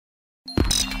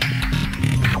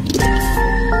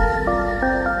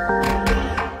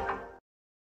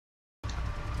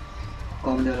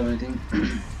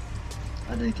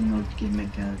ඉතින් ඔය ගේම් එක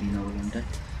කියලා දිනවා ඔයගොල්ලන්ට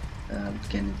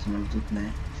කියන්නේ තුනක් නෑ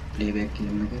playback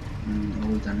ගේම් එක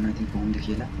ඔයගොල්ලෝ දන්නවා ඉතින් කොහොමද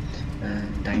කියලා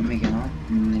ටයිම් එක යනවා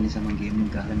ඒ නිසා මම ගේම් එක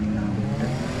ගහලා ඉන්නවා ඔයගොල්ලන්ට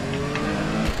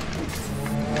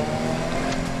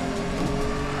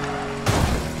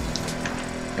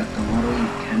කමාරුයි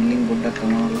handling පොඩ්ඩක්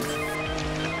කමාරුයි.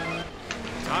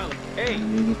 Hey,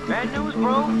 bad news,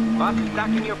 bro. Boss is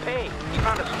docking your pay. He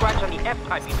found a scratch on the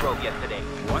F-type he drove yesterday.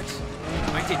 What?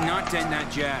 I did not dent that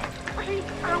Jag. Wait,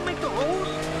 I don't make the rules.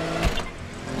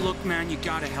 Look, man, you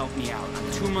gotta help me out. I'm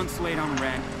 2 months late on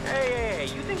rent. Hey,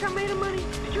 you think I made the money?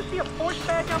 Did you see a Porsche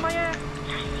badge on my ass?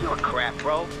 You're crap,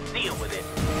 bro. Deal with it.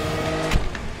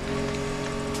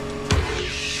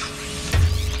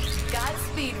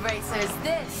 Godspeed, racers.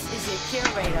 This is your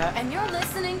curator, and you're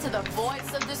listening to the voice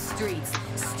of the streets,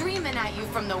 streaming at you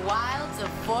from the wilds of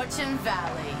Fortune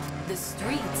Valley. The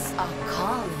streets are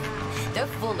calling.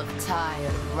 They're full of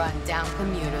tired, run-down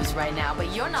commuters right now, but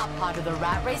you're not part of the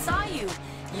rat race, are you?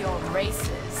 You're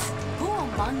racers. Who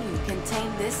among you can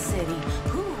tame this city?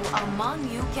 Who among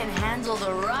you can handle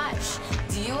the rush?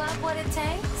 Do you have what it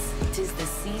takes? 'Tis the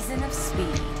season of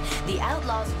speed. The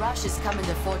Outlaws Rush is coming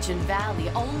to Fortune Valley.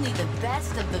 Only the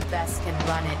best of the best can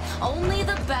run it. Only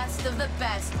the best of the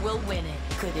best will win it.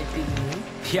 Could it be you?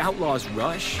 The Outlaws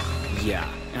Rush? Yeah,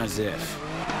 as if.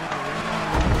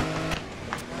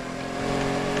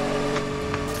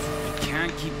 I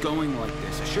can't keep going like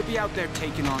this. I should be out there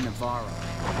taking on Navarro.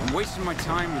 I'm wasting my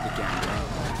time with the gang.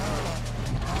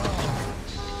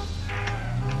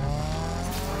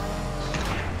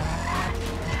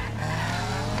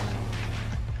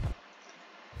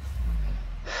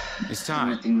 It's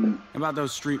time. About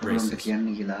those street races. Give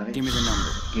me the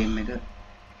number. Game එක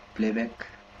playback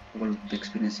ඔයගොල්ලෝ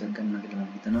experience එක ගන්න කියලා මම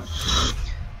හිතනවා.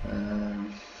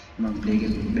 මම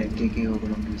playback එකේ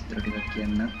ඔයගොල්ලෝ විස්තර ටිකක්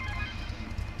කියන්න.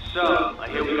 So, I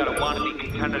hear we got a wannabe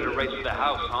contender to race for the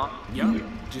house, huh? Yeah.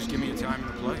 Just give me a time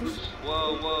and a place.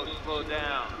 Whoa, slow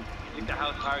down. You think the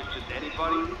house hires just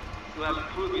anybody? You'll have to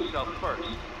prove yourself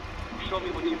first. Show me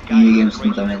what you've got. මේ games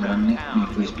තමයි කරන්නේ. මේ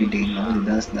full speed එකකින් ආව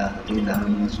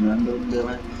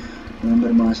 2017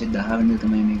 නොවැම්බර් මාසේ 10 වෙනිදා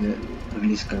තමයි මේක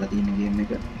රිලීස් කරලා තියෙන ගේම්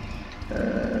එක.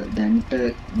 දැන්ට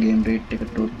ගේම් රේට් එක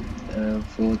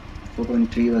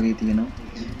 4.3 වගේ තියෙනවා.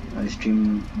 ස්ට්‍රීම්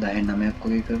 19ක්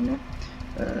වගේ කරනවා.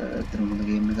 අතන මොන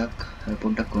ගේම් එකක්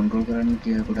පොඩ්ඩක් කන්ට්‍රෝල් කරන්න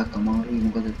කියලා පොඩ්ඩක් අමාරුයි.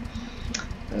 මොකද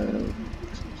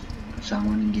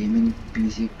සාමාන්‍ය ගේමින්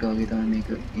PC එක වගේ තමයි මේක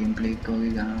ගේම් ප්ලේ එක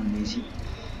වගේ ගන්න ලේසි.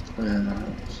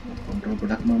 කන්ට්‍රෝල්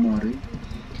ගොඩක්ම අමාරුයි.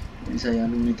 ඒ නිසා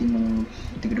යාළුවෝ ඉතින් මම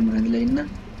ටිකටම රැඳිලා ඉන්න.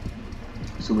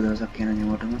 සුබ දවසක් කියන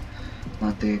හැමෝටම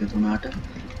මාත් එක්ක එකතු වුණාට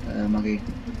මගේ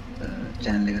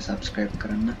channel එක subscribe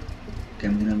කරන්න,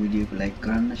 කැමති නම් වීඩියෝ එක like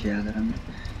කරන්න, share කරන්න.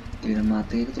 ඊළඟ මාත්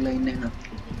එක්ක එකතුලා ඉන්න එහෙනම්.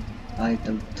 ආයෙත්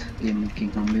ගේම් එකකින්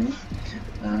හම්බෙමු.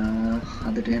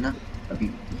 අදට එන අපි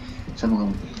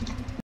සමගමු.